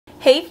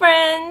Hey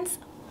friends!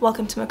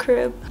 Welcome to my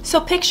crib. So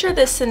picture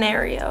this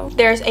scenario.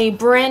 There's a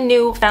brand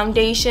new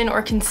foundation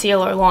or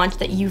concealer launch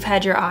that you've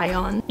had your eye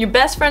on. Your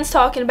best friend's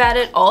talking about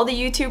it, all the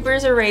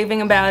YouTubers are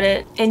raving about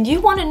it, and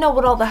you want to know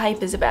what all the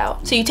hype is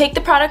about. So you take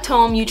the product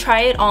home, you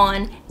try it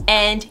on,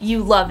 and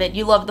you love it.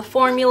 You love the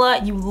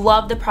formula, you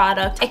love the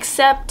product,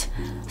 except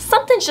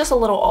something's just a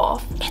little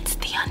off. It's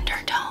the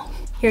undertone.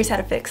 Here's how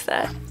to fix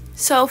that.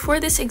 So for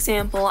this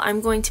example,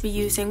 I'm going to be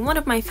using one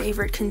of my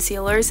favorite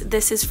concealers.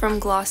 This is from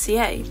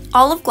Glossier.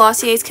 All of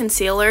Glossier's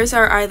concealers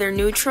are either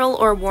neutral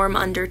or warm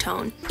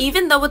undertone.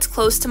 Even though it's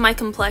close to my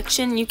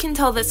complexion, you can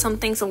tell that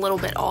something's a little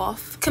bit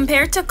off.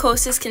 Compared to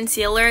Kosas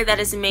concealer that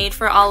is made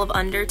for olive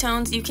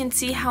undertones, you can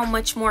see how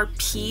much more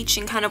peach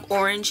and kind of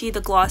orangey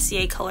the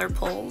Glossier color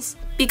pulls.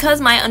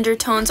 Because my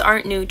undertones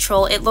aren't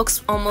neutral, it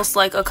looks almost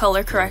like a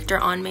color corrector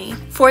on me.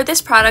 For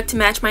this product to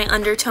match my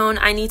undertone,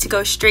 I need to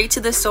go straight to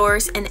the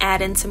source and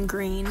add in some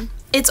green.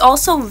 It's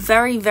also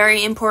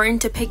very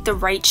important to pick the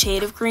right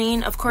shade of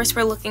green. Of course,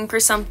 we're looking for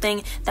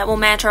something that will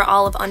match our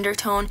olive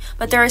undertone,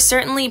 but there are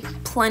certainly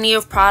plenty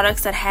of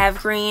products that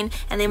have green,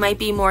 and they might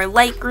be more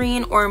light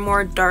green or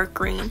more dark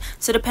green.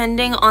 So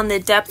depending on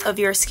the depth of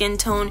your skin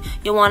tone,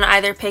 you'll want to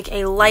either pick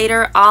a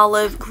lighter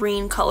olive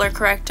green color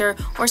corrector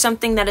or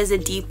something that is a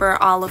deeper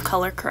olive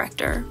color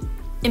corrector.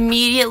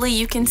 Immediately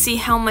you can see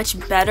how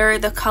much better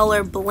the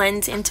color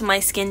blends into my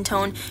skin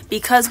tone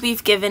because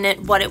we've given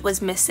it what it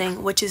was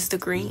missing, which is the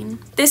green.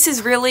 This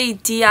is really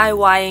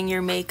DIYing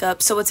your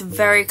makeup, so it's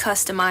very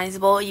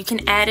customizable. You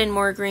can add in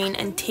more green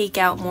and take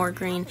out more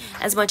green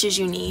as much as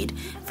you need.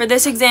 For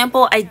this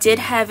example, I did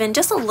have in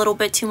just a little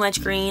bit too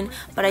much green,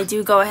 but I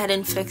do go ahead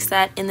and fix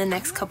that in the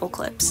next couple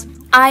clips.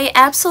 I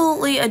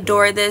absolutely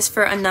adore this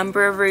for a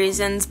number of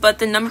reasons, but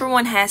the number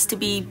one has to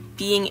be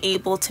being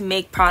able to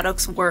make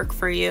products work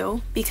for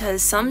you.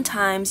 Because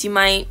sometimes you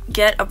might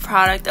get a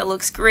product that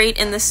looks great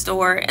in the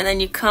store and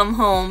then you come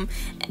home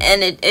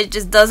and it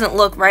just doesn't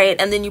look right,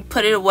 and then you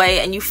put it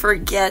away and you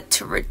forget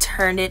to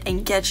return it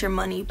and get your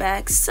money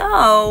back.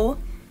 So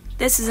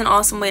this is an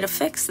awesome way to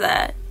fix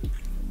that.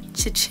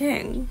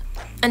 Cha-ching.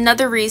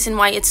 Another reason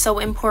why it's so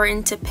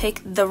important to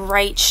pick the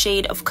right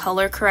shade of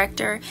color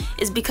corrector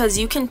is because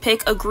you can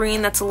pick a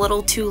green that's a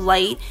little too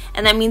light,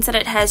 and that means that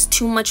it has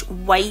too much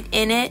white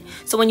in it.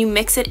 So when you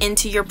mix it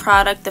into your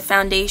product, the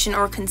foundation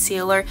or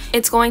concealer,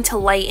 it's going to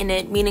lighten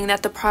it, meaning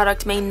that the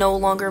product may no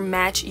longer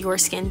match your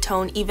skin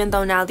tone, even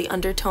though now the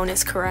undertone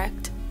is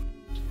correct.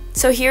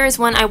 So here is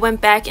when I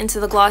went back into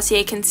the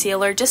Glossier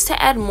concealer just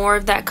to add more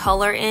of that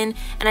color in,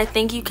 and I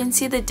think you can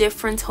see the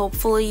difference.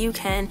 Hopefully you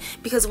can,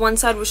 because one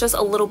side was just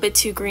a little bit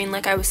too green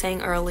like I was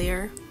saying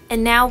earlier.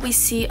 And now we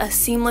see a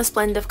seamless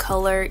blend of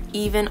color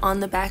even on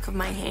the back of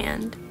my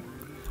hand.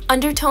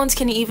 Undertones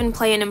can even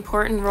play an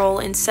important role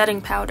in setting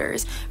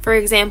powders. For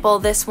example,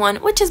 this one,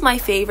 which is my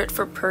favorite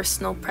for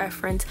personal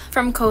preference,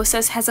 from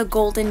Kosas, has a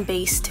golden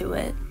base to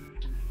it.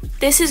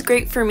 This is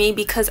great for me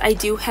because I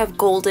do have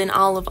golden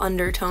olive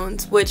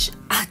undertones, which,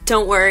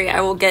 don't worry,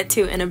 I will get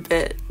to in a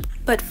bit.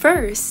 But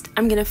first,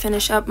 I'm gonna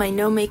finish up my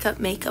no makeup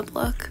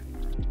look.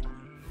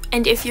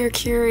 And if you're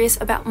curious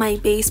about my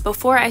base,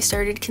 before I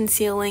started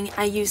concealing,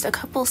 I used a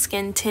couple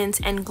skin tints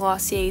and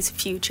Glossier's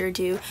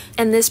Futuredew,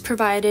 and this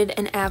provided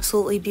an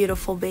absolutely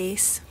beautiful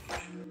base.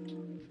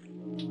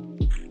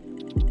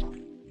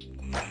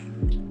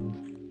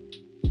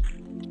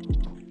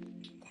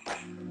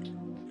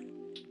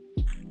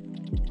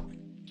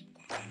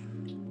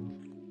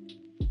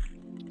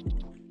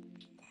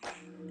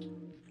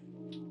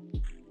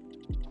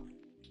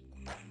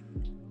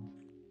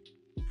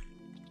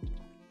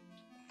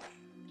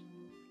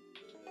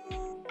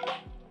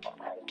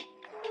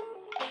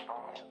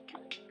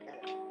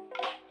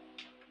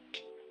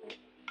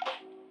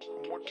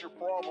 What's your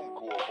problem,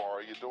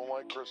 Coolbar? You don't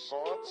like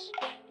croissants?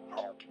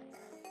 Oh,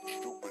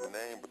 stupid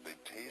name, but they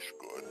taste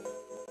good.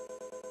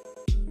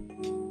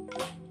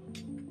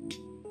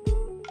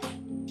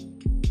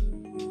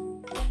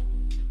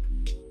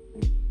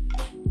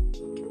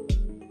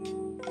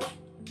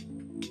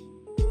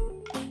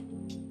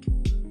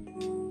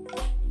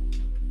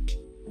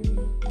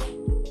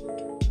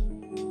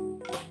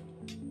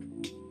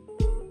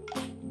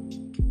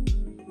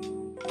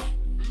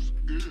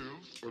 This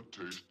is a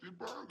tasty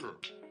burger.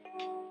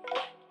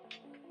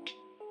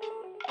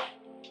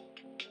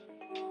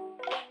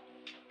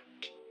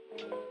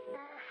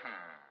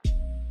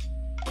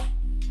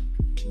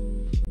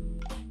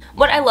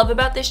 What I love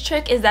about this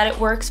trick is that it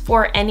works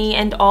for any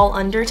and all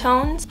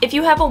undertones. If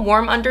you have a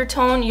warm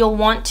undertone, you'll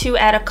want to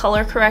add a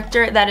color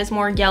corrector that is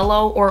more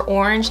yellow or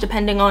orange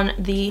depending on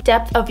the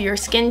depth of your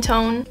skin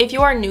tone. If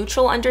you are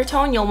neutral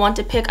undertone, you'll want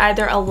to pick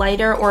either a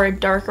lighter or a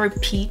darker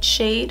peach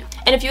shade.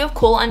 And if you have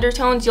cool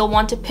undertones, you'll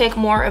want to pick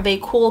more of a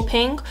cool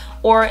pink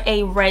or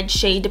a red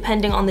shade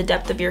depending on the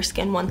depth of your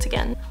skin once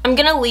again. I'm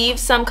gonna leave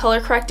some color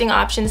correcting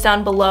options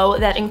down below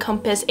that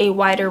encompass a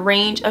wider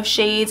range of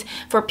shades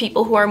for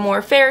people who are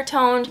more fair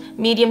toned,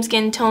 medium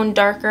skin tone,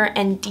 darker,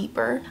 and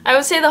deeper. I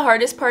would say the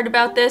hardest part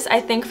about this, I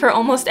think for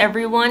almost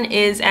everyone,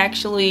 is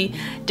actually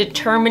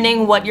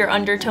determining what your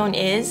undertone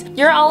is.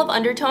 Your olive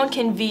undertone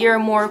can veer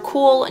more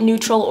cool,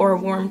 neutral, or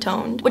warm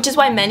toned, which is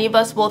why many of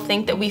us will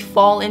think that we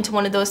fall into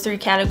one of those three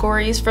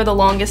categories. For the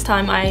longest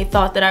time, I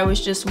thought that I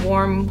was just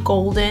warm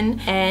golden,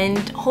 and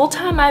the whole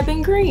time I've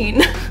been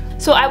green.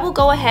 So I will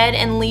go ahead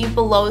and leave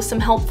below some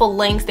helpful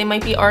links. They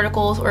might be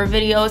articles or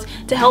videos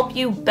to help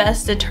you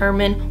best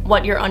determine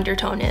what your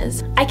undertone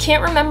is. I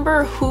can't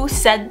remember who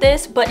said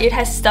this, but it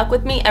has stuck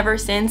with me ever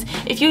since.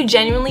 If you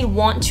genuinely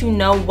want to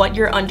know what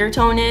your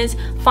undertone is,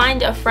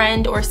 find a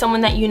friend or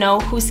someone that you know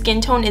whose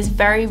skin tone is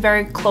very,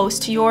 very close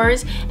to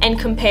yours and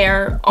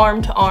compare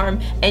arm to arm,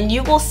 and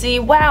you will see,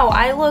 wow,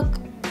 I look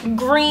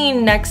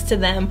green next to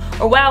them,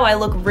 or wow, I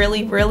look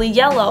really, really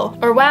yellow,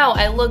 or wow,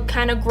 I look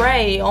kind of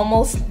gray,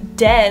 almost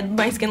dead,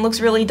 my skin looks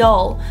really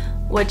dull,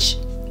 which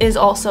is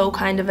also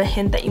kind of a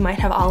hint that you might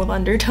have olive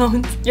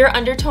undertones. Your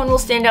undertone will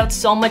stand out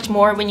so much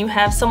more when you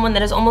have someone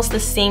that is almost the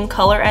same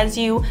color as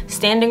you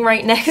standing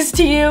right next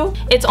to you.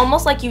 It's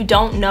almost like you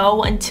don't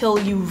know until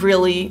you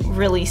really,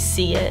 really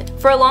see it.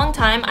 For a long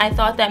time, I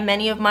thought that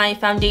many of my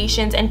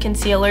foundations and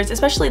concealers,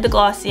 especially the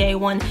Glossier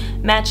one,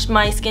 matched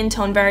my skin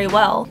tone very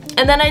well.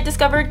 And then I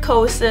discovered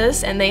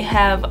Kosas, and they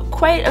have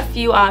quite a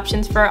few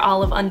options for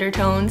olive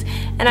undertones,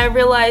 and I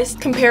realized,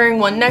 comparing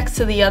one next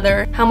to the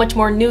other, how much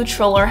more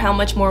neutral or how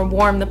much more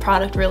warm the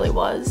product really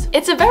was.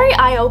 It's a very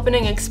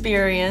eye-opening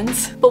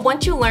experience, but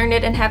once you learn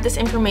it and have this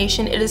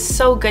information, it is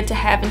so good to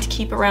have and to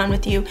keep around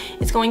with you.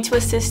 It's going to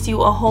assist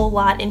you a whole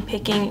lot in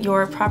picking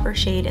your proper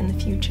shade in the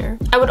future.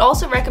 I would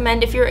also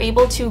recommend, if you're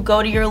able to,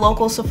 go to your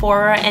local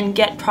Sephora and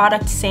get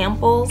product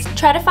samples.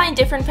 Try to find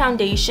different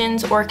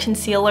foundations or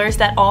concealers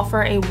that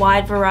offer a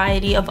wide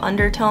variety of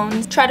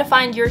undertones. Try to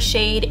find your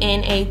shade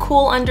in a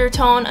cool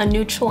undertone, a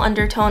neutral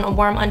undertone, a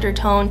warm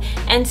undertone,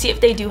 and see if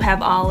they do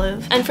have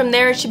olive. And from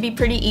there, it should be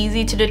pretty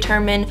easy to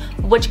determine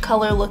which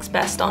color looks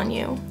best on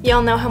you.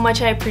 Y'all know how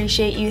much I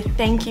appreciate you.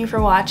 Thank you for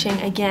watching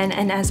again,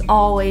 and as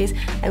always,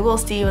 I will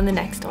see you in the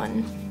next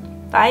one.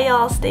 Bye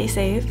y'all, stay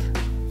safe.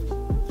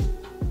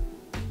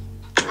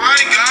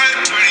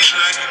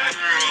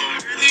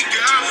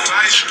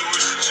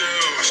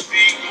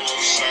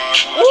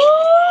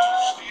 Woo!